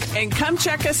skeptic. And come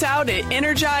check us out at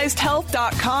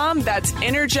energizedhealth.com. That's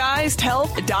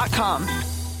energizedhealth.com.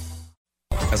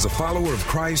 As a follower of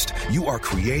Christ, you are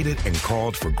created and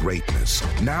called for greatness,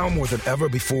 now more than ever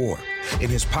before. In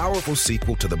his powerful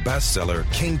sequel to the bestseller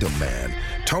Kingdom Man,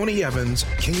 Tony Evans'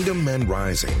 Kingdom Men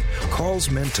Rising calls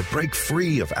men to break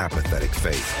free of apathetic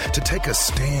faith, to take a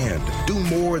stand, do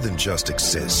more than just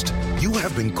exist. You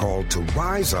have been called to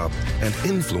rise up and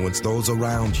influence those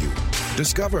around you.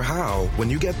 Discover how when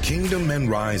you get Kingdom Men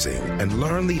Rising and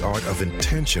learn the art of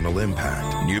intentional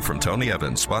impact. New from Tony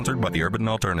Evans, sponsored by the Urban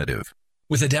Alternative.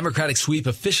 With a Democratic sweep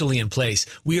officially in place,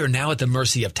 we are now at the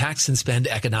mercy of tax and spend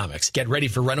economics. Get ready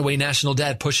for runaway national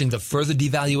debt pushing the further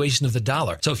devaluation of the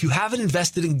dollar. So if you haven't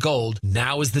invested in gold,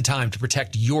 now is the time to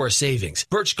protect your savings.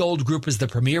 Birch Gold Group is the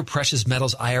premier precious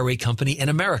metals IRA company in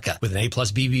America. With an A+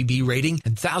 BBB rating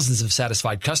and thousands of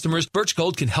satisfied customers, Birch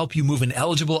Gold can help you move an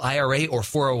eligible IRA or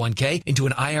 401k into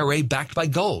an IRA backed by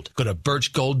gold. Go to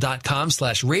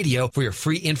birchgold.com/radio for your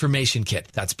free information kit.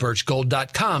 That's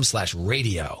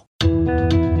birchgold.com/radio.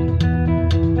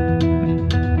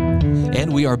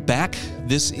 And we are back.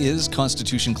 This is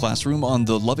Constitution Classroom on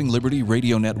the Loving Liberty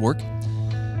Radio Network.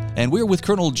 And we're with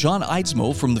Colonel John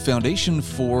Eidsmoe from the Foundation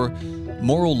for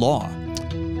Moral Law.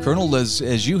 Colonel,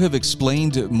 as you have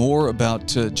explained more about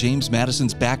James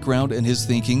Madison's background and his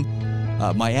thinking,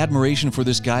 my admiration for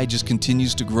this guy just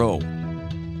continues to grow.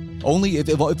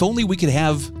 If only we could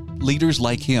have leaders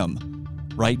like him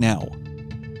right now.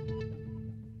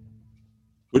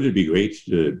 Wouldn't it be great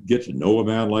to get to know a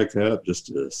man like that, just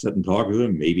to sit and talk with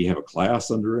him, maybe have a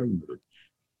class under him,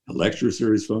 a lecture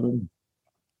series from him?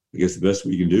 I guess the best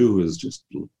we can do is just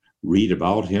read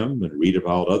about him and read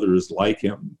about others like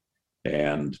him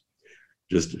and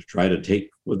just try to take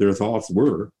what their thoughts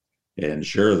were and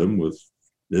share them with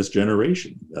this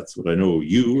generation. That's what I know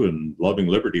you and Loving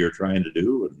Liberty are trying to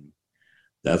do, and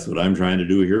that's what I'm trying to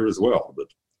do here as well. But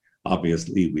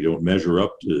obviously we don't measure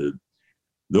up to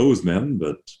those men,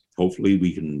 but hopefully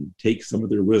we can take some of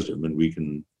their wisdom and we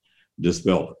can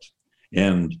dispel it.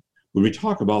 And when we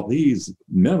talk about these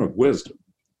men of wisdom,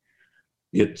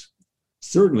 it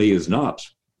certainly is not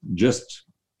just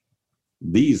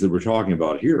these that we're talking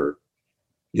about here.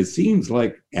 It seems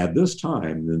like at this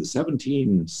time in the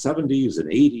 1770s and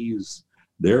 80s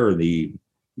there in the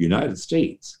United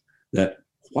States, that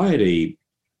quite a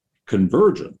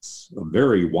convergence of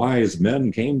very wise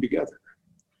men came together.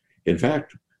 In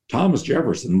fact, Thomas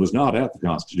Jefferson was not at the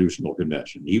Constitutional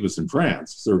Convention. He was in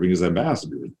France, serving as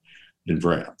ambassador in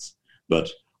France.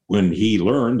 But when he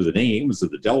learned the names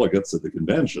of the delegates of the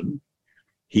convention,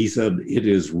 he said, it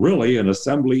is really an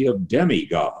assembly of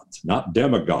demigods, not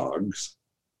demagogues,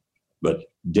 but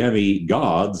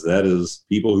demigods, that is,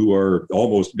 people who are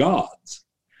almost gods.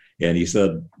 And he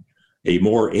said, a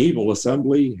more able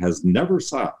assembly has never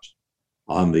sat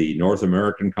on the North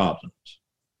American continent.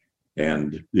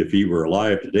 And if he were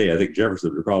alive today, I think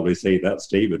Jefferson would probably say that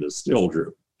statement is still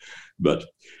true. But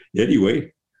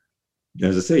anyway,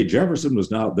 as I say, Jefferson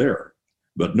was not there.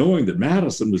 But knowing that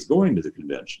Madison was going to the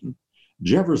convention,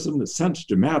 Jefferson sent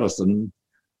to Madison,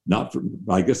 not from,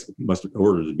 I guess it must have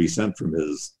ordered to be sent from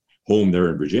his home there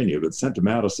in Virginia, but sent to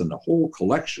Madison a whole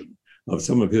collection of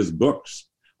some of his books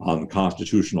on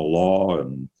constitutional law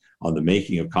and on the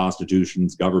making of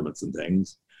constitutions, governments, and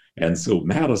things. And so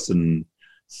Madison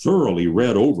thoroughly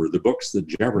read over the books that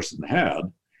Jefferson had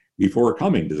before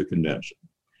coming to the convention.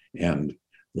 And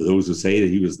for those who say that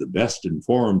he was the best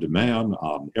informed man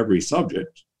on every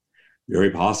subject, very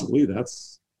possibly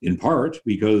that's in part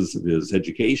because of his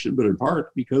education, but in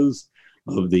part because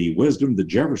of the wisdom that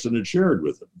Jefferson had shared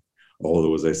with him.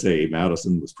 Although, as I say,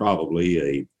 Madison was probably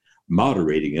a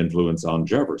moderating influence on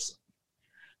Jefferson.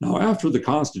 Now, after the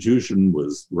Constitution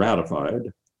was ratified,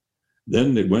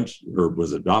 then it went, or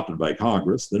was adopted by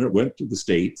Congress, then it went to the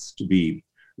states to be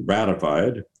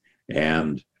ratified.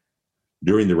 And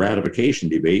during the ratification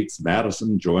debates,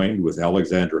 Madison joined with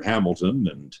Alexander Hamilton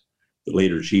and the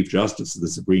later Chief Justice of the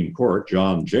Supreme Court,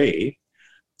 John Jay,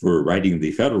 for writing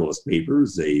the Federalist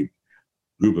Papers, a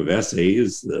group of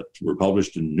essays that were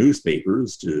published in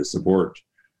newspapers to support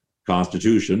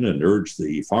Constitution and urge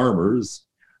the farmers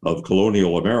of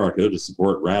colonial America to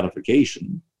support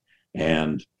ratification.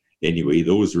 And anyway,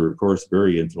 those are, of course,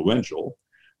 very influential.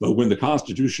 But when the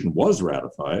Constitution was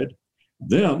ratified,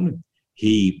 then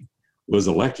he was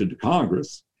elected to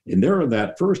Congress. And there in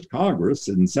that first Congress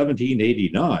in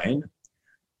 1789,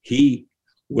 he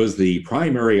was the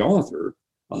primary author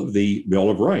of the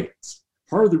Bill of Rights.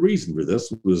 Part of the reason for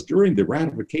this was during the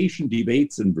ratification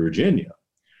debates in Virginia,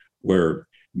 where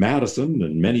Madison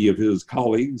and many of his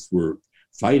colleagues were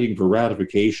fighting for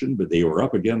ratification, but they were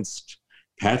up against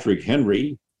Patrick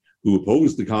Henry, who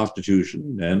opposed the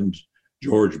Constitution, and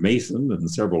George Mason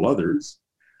and several others.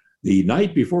 The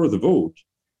night before the vote,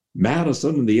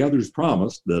 Madison and the others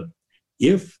promised that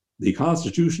if the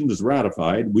Constitution is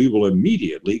ratified, we will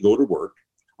immediately go to work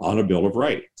on a Bill of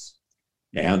Rights.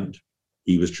 And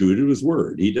he was true to his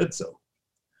word. He did so.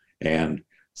 And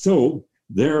so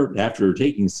there, after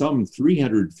taking some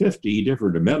 350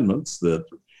 different amendments that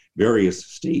various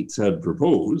states had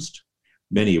proposed,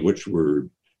 many of which were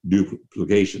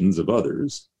duplications of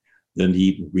others, then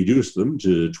he reduced them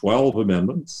to 12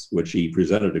 amendments, which he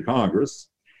presented to Congress.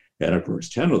 And of course,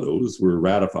 10 of those were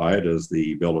ratified as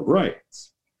the Bill of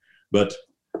Rights. But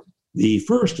the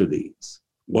first of these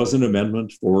was an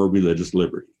amendment for religious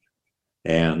liberty.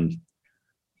 And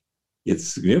it's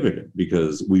significant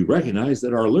because we recognize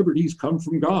that our liberties come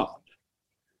from God.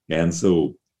 And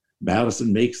so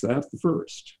Madison makes that the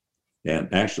first.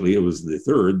 And actually, it was the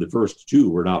third. The first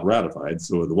two were not ratified.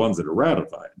 So the ones that are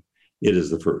ratified, it is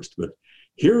the first. But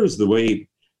here's the way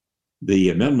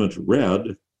the amendment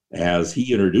read as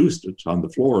he introduced it on the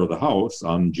floor of the House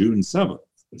on June 7th,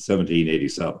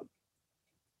 1787.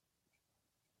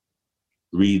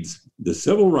 Reads, "The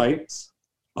civil rights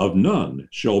of none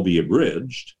shall be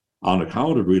abridged on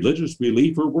account of religious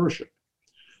belief or worship,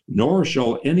 nor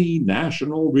shall any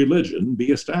national religion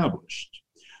be established,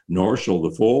 nor shall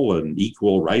the full and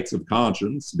equal rights of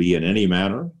conscience be in any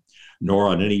manner, nor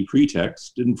on any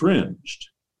pretext infringed."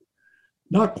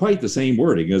 Not quite the same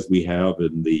wording as we have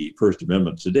in the First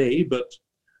Amendment today, but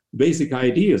the basic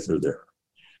ideas are there.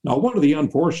 Now, one of the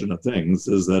unfortunate things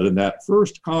is that in that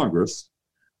first Congress,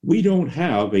 we don't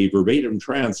have a verbatim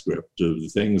transcript of the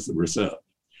things that were said.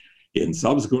 In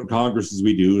subsequent Congresses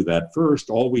we do. That first,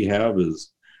 all we have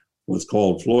is what's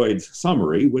called Floyd's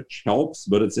summary, which helps,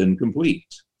 but it's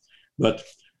incomplete. But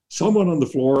someone on the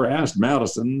floor asked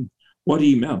Madison what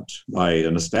he meant by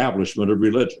an establishment of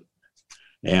religion.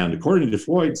 And according to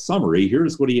Floyd's summary,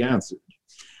 here's what he answered.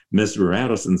 Mr.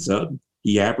 Madison said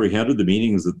he apprehended the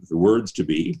meanings of the words to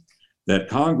be that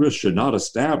Congress should not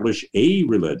establish a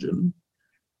religion,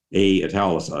 a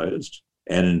italicized,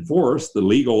 and enforce the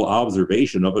legal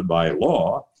observation of it by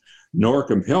law, nor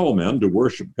compel men to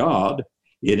worship God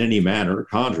in any manner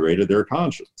contrary to their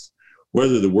conscience.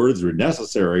 Whether the words were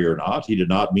necessary or not, he did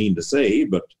not mean to say,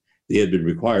 but they had been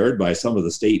required by some of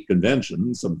the state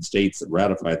conventions, some of the states that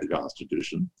ratified the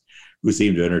Constitution, who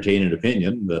seemed to entertain an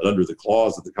opinion that under the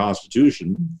clause of the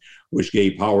Constitution, which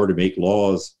gave power to make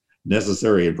laws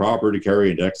necessary and proper to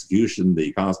carry into execution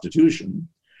the Constitution,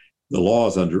 the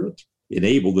laws under it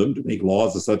enabled them to make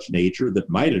laws of such nature that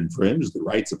might infringe the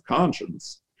rights of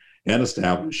conscience and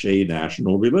establish a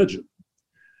national religion.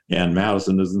 And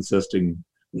Madison is insisting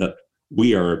that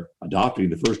we are adopting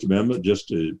the First Amendment just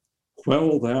to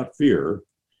quell that fear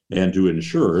and to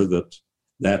ensure that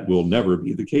that will never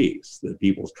be the case, that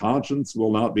people's conscience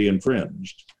will not be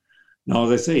infringed. Now,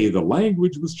 as I say, the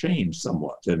language was changed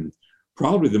somewhat, and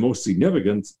probably the most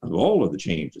significant of all of the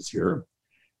changes here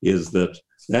is that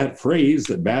that phrase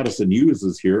that Madison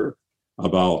uses here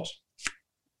about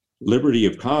liberty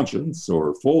of conscience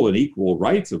or full and equal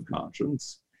rights of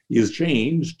conscience is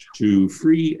changed to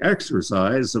free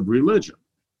exercise of religion.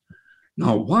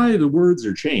 Now, why the words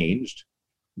are changed,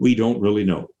 we don't really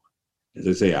know. As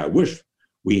I say, I wish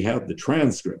we had the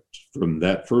transcript from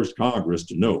that first Congress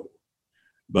to know.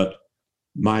 But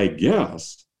my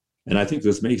guess, and I think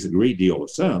this makes a great deal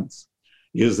of sense,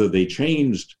 is that they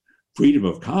changed freedom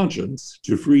of conscience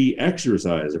to free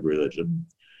exercise of religion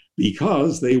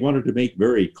because they wanted to make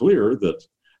very clear that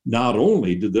not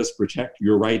only did this protect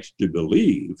your right to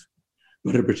believe,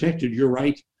 but it protected your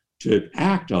right to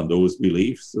act on those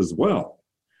beliefs as well.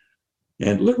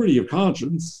 And liberty of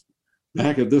conscience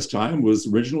back at this time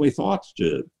was originally thought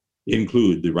to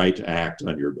include the right to act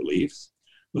on your beliefs,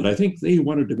 but I think they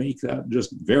wanted to make that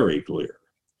just very clear.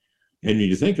 And when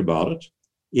you think about it,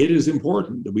 it is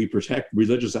important that we protect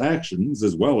religious actions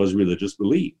as well as religious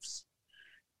beliefs.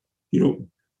 You know,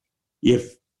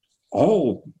 if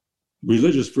all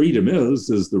religious freedom is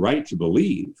the right to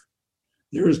believe,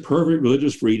 there is perfect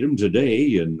religious freedom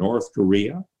today in North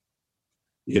Korea,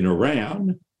 in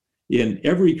Iran, in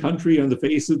every country on the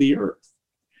face of the earth.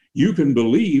 You can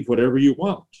believe whatever you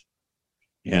want.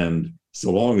 And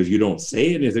so long as you don't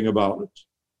say anything about it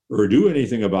or do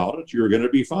anything about it, you're going to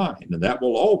be fine. And that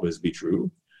will always be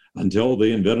true until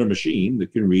they invent a machine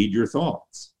that can read your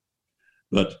thoughts.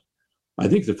 But I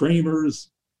think the framers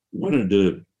wanted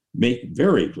to make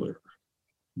very clear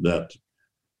that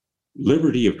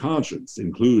liberty of conscience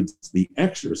includes the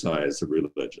exercise of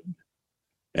religion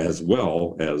as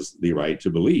well as the right to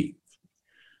believe.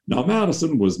 Now,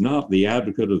 Madison was not the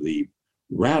advocate of the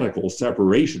radical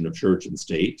separation of church and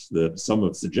state that some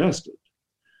have suggested,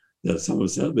 that some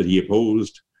have said that he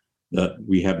opposed that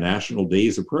we have national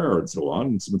days of prayer and so on,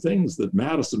 and some things that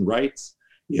Madison writes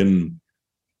in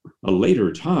a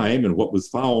later time and what was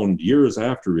found years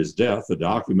after his death, a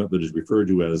document that is referred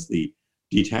to as the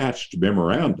detached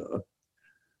memoranda.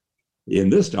 In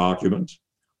this document,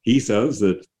 he says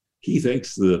that he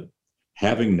thinks that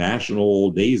having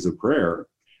national days of prayer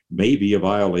may be a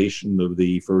violation of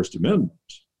the First Amendment.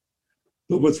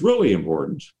 But what's really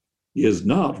important is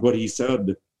not what he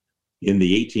said in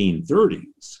the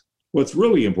 1830s. What's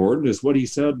really important is what he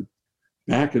said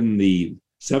back in the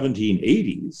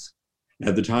 1780s,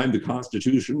 at the time the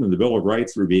Constitution and the Bill of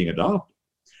Rights were being adopted.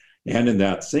 And in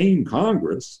that same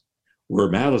Congress, where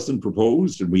Madison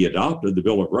proposed and we adopted the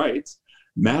Bill of Rights,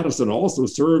 Madison also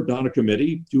served on a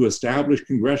committee to establish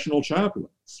congressional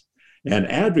chaplains and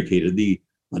advocated the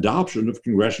adoption of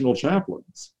congressional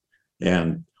chaplains,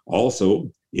 and also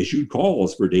issued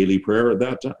calls for daily prayer at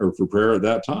that time, or for prayer at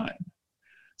that time.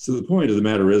 So the point of the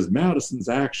matter is, Madison's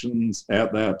actions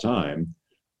at that time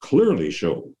clearly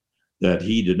show that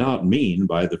he did not mean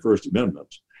by the First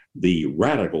Amendment the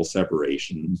radical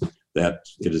separation that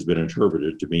it has been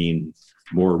interpreted to mean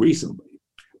more recently.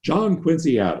 John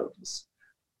Quincy Adams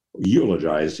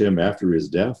eulogized him after his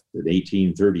death in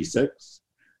 1836.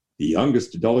 The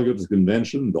youngest delegate of the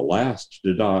convention, the last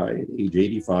to die at age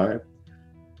 85.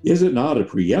 Is it not a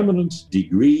preeminent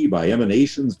degree by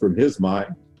emanations from his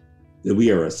mind that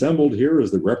we are assembled here as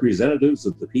the representatives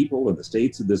of the people and the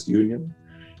states of this union?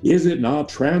 Is it not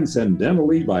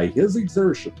transcendentally by his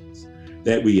exertions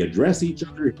that we address each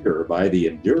other here by the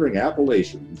enduring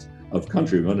appellations of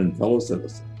countrymen and fellow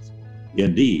citizens?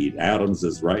 Indeed, Adams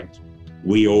is right.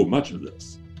 We owe much of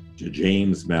this to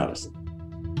James Madison.